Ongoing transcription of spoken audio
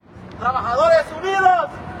Trabajadores unidos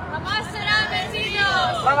jamás serán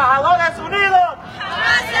vencidos. Trabajadores unidos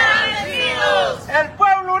Jamás serán vencidos. El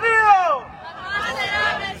pueblo unido. Jamás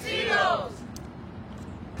serán vencidos.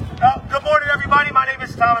 Good morning, everybody. My name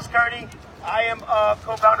is Thomas Kearney. I am a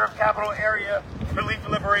co-founder of Capital Area Relief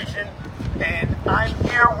and Liberation, and I'm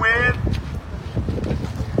here with...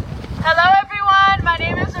 Hello, everyone. My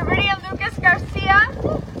name is Iridia Lucas Garcia.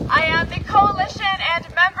 I am the Coalition and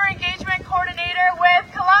Member Engagement Coordinator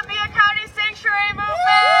with Columbia County Sanctuary Movement.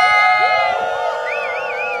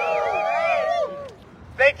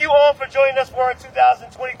 Thank you all for joining us for our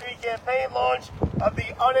 2023 campaign launch of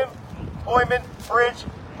the Unemployment Bridge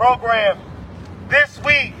Program. This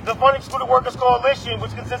week, the Fund Excluded Workers Coalition,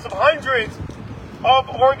 which consists of hundreds of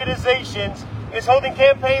organizations, is holding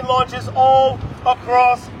campaign launches all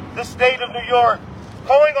across the state of New York,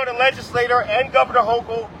 calling on the legislator and Governor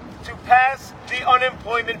Hochul to pass the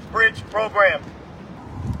Unemployment Bridge Program.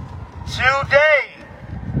 Today,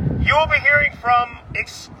 you will be hearing from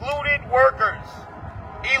excluded workers,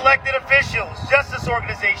 elected officials, justice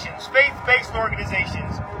organizations, faith-based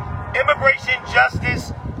organizations, immigration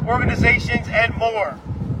justice organizations, and more.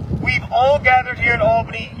 We've all gathered here in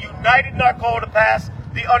Albany, united in our call to pass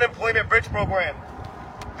the Unemployment Bridge Program.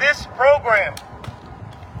 This program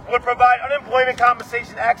would provide unemployment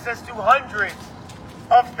compensation access to hundreds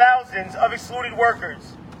of thousands of excluded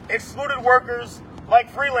workers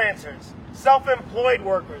like freelancers, self-employed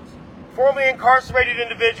workers, formerly incarcerated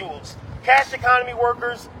individuals, cash economy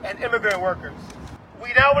workers, and immigrant workers.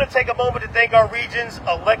 We now want to take a moment to thank our region's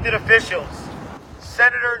elected officials,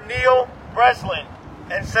 Senator Neil Breslin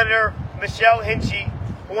and Senator Michelle Hinchey,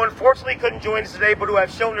 who unfortunately couldn't join us today, but who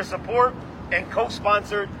have shown their support and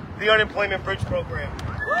co-sponsored the Unemployment Bridge Program.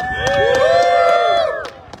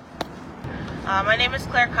 My name is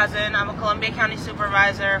Claire Cousin. I'm a Columbia County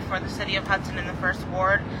Supervisor for the City of Hudson in the First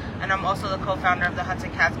Ward, and I'm also the co-founder of the Hudson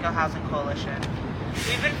Catskill Housing Coalition.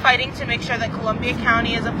 We've been fighting to make sure that Columbia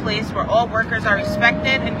County is a place where all workers are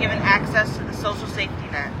respected and given access to the social safety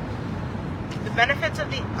net. The benefits of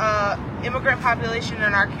the immigrant population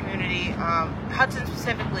in our community, Hudson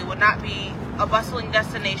specifically, would not be a bustling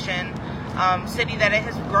destination city that it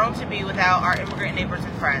has grown to be without our immigrant neighbors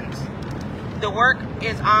and friends. The work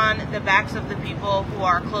is on the backs of the people who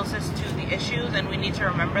are closest to the issues, and we need to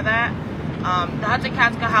remember that. The Hudson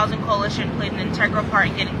Catskill Housing Coalition played an integral part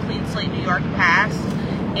in getting Clean Slate New York passed,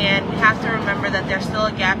 and we have to remember that there's still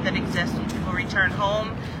a gap that exists when people return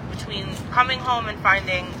home, between coming home and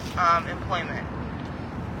finding employment.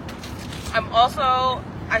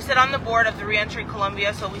 I sit on the board of the Reentry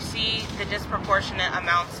Columbia, so we see the disproportionate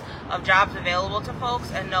amounts of jobs available to folks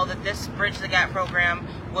and know that this Bridge the Gap program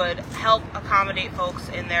would help accommodate folks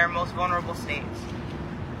in their most vulnerable states.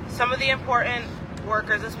 Some of the important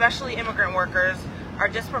workers, especially immigrant workers, are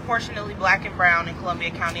disproportionately black and brown in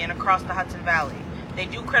Columbia County and across the Hudson Valley. They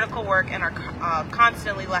do critical work and are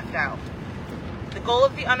constantly left out. The goal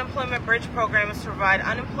of the Unemployment Bridge Program is to provide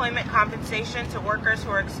unemployment compensation to workers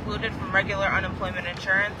who are excluded from regular unemployment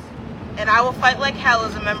insurance. And I will fight like hell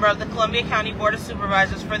as a member of the Columbia County Board of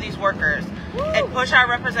Supervisors for these workers and push our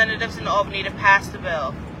representatives in Albany to pass the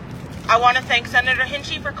bill. I want to thank Senator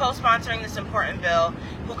Hinchey for co-sponsoring this important bill,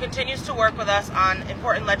 who continues to work with us on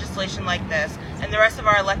important legislation like this, and the rest of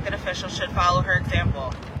our elected officials should follow her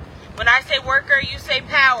example. When I say worker, you say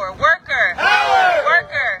power. Worker! Power!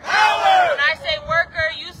 Worker! Power! When I say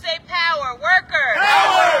worker, you say power. Worker!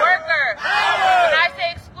 Power! Worker! Power! When I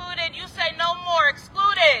say excluded, you say no more.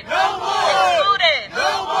 Excluded! No more! Excluded!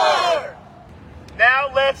 No more! Now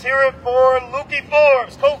let's hear it for Lukey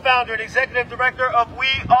Forbes, co-founder and executive director of We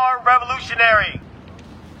Are Revolutionary.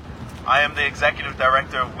 I am the executive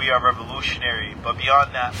director of We Are Revolutionary, but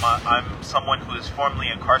beyond that, I'm someone who is formerly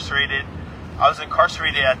incarcerated. I was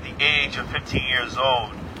incarcerated at the age of 15 years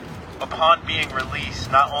old. Upon being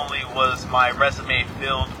released, not only was my resume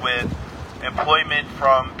filled with employment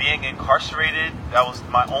from being incarcerated, that was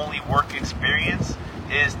my only work experience,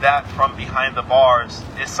 is that from behind the bars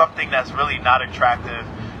is something that's really not attractive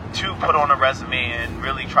to put on a resume and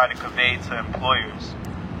really try to convey to employers.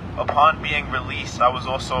 Upon being released, I was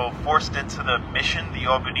also forced into the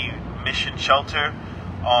Albany Mission Shelter,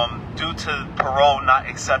 due to parole not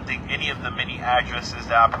accepting any of the many addresses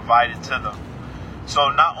that I provided to them.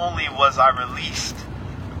 So not only was I released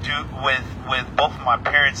with both of my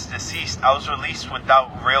parents deceased, I was released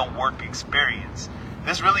without real work experience.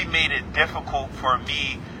 This really made it difficult for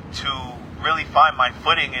me to really find my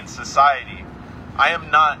footing in society. I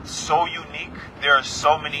am not so unique. There are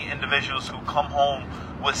so many individuals who come home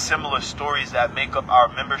with similar stories that make up our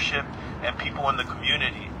membership and people in the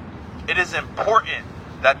community. It is important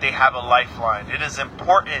that they have a lifeline. It is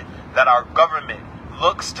important that our government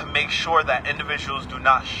looks to make sure that individuals do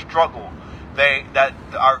not struggle. That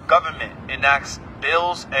our government enacts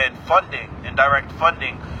bills and funding and direct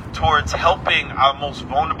funding towards helping our most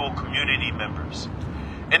vulnerable community members.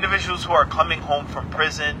 Individuals who are coming home from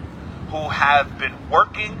prison, who have been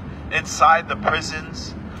working inside the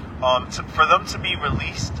prisons, for them to be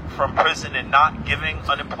released from prison and not giving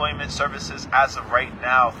unemployment services as of right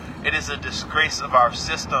now, it is a disgrace of our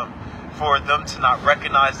system for them to not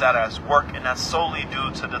recognize that as work, and that's solely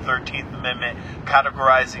due to the 13th Amendment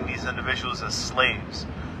categorizing these individuals as slaves.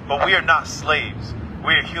 But we are not slaves.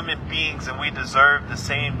 We are human beings, and we deserve the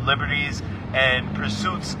same liberties and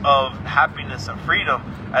pursuits of happiness and freedom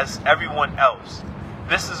as everyone else.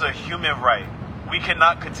 This is a human right. We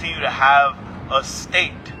cannot continue to have a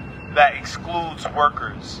state that excludes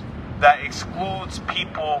workers, that excludes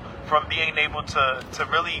people from being able to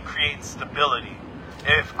really create stability.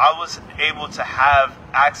 If I was able to have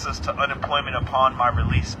access to unemployment upon my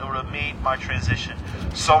release, it would have made my transition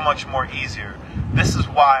so much more easier. This is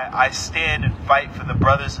why I stand and fight for the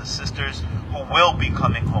brothers and sisters who will be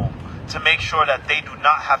coming home, to make sure that they do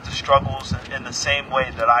not have to struggle in the same way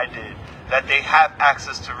that I did, that they have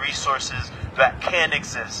access to resources that can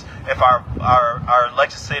exist if our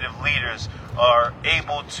legislative leaders are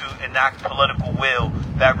able to enact political will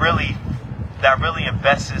that really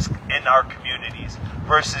invests in our communities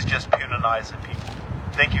versus just punitizing people.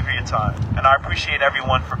 Thank you for your time, and I appreciate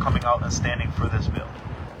everyone for coming out and standing for this bill.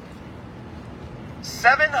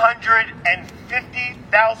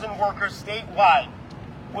 750,000 workers statewide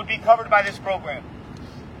would be covered by this program.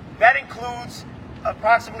 That includes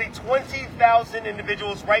approximately 20,000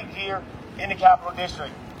 individuals right here in the Capital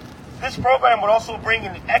District. This program would also bring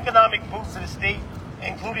an economic boost to the state,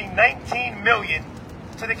 including $19 million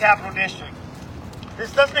to the Capital District.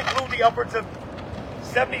 This doesn't include the upwards of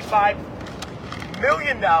 $75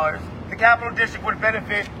 million the Capital District would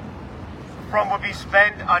benefit from would be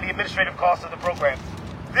spent on the administrative costs of the program.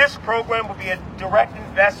 This program will be a direct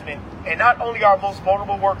investment in not only our most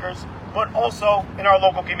vulnerable workers, but also in our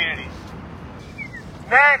local communities.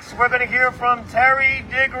 Next, we're going to hear from Terry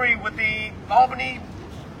Diggory with the Albany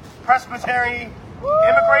Presbytery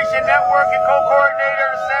Immigration Network and co-coordinator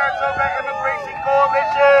of Saratoga Immigration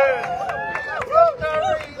Coalition.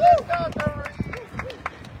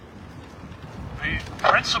 The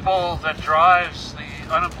principle that drives the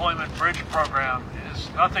Unemployment Bridge Program is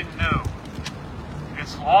nothing new.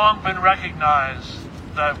 It's long been recognized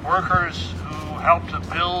that workers who help to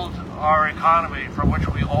build our economy, from which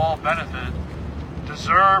we all benefit,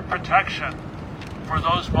 deserve protection for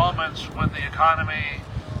those moments when the economy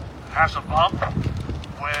has a bump,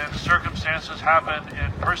 when circumstances happen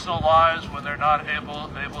in personal lives, when they're not able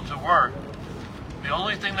to work. The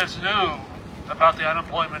only thing that's new about the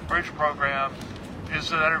Unemployment Bridge Program is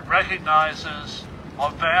that it recognizes a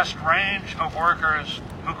vast range of workers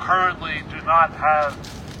who currently do not have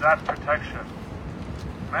that protection.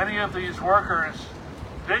 Many of these workers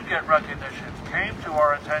did get recognition, came to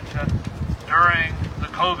our attention during the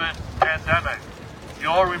COVID pandemic. You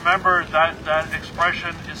all remember that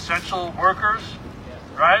expression, essential workers,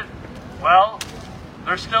 right? Well,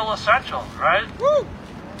 they're still essential, right? Woo!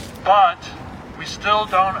 But we still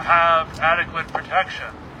don't have adequate protection.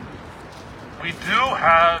 We do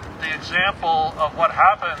have the example of what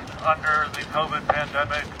happened under the COVID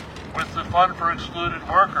pandemic with the Fund for Excluded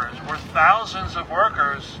Workers, where thousands of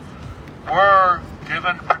workers were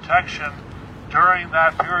given protection during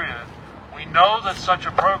that period. We know that such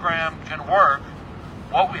a program can work.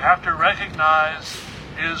 What we have to recognize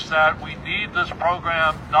is that we need this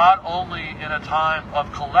program not only in a time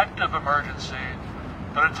of collective emergency,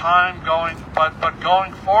 but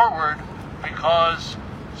going forward, because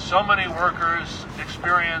so many workers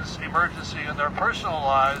experience emergency in their personal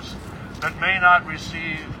lives that may not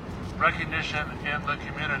receive recognition in the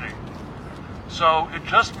community. So it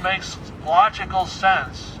just makes logical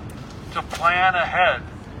sense to plan ahead,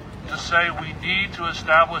 to say we need to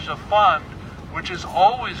establish a fund which is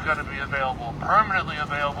always going to be available, permanently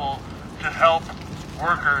available, to help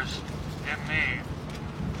workers in need.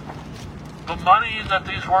 The money that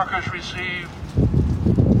these workers receive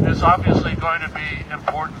is obviously going to be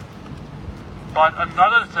important. But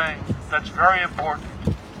another thing that's very important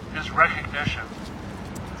is recognition.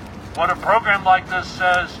 What a program like this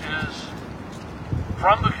says is,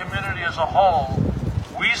 from the community as a whole,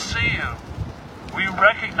 we see you. We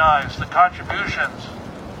recognize the contributions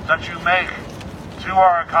that you make to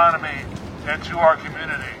our economy and to our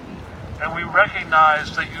community. And we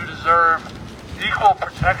recognize that you deserve equal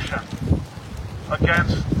protection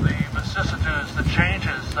against the the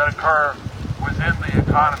changes that occur within the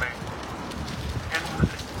economy.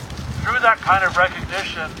 that kind of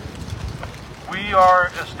recognition, we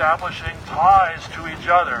are establishing ties to each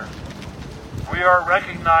other. We are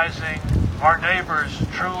recognizing our neighbors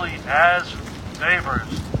truly as neighbors.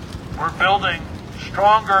 We're building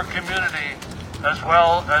stronger community as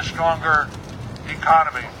well as stronger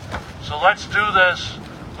economy. So let's do this,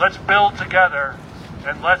 let's build together,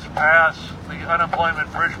 and let's pass the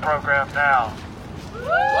Unemployment Bridge Program now.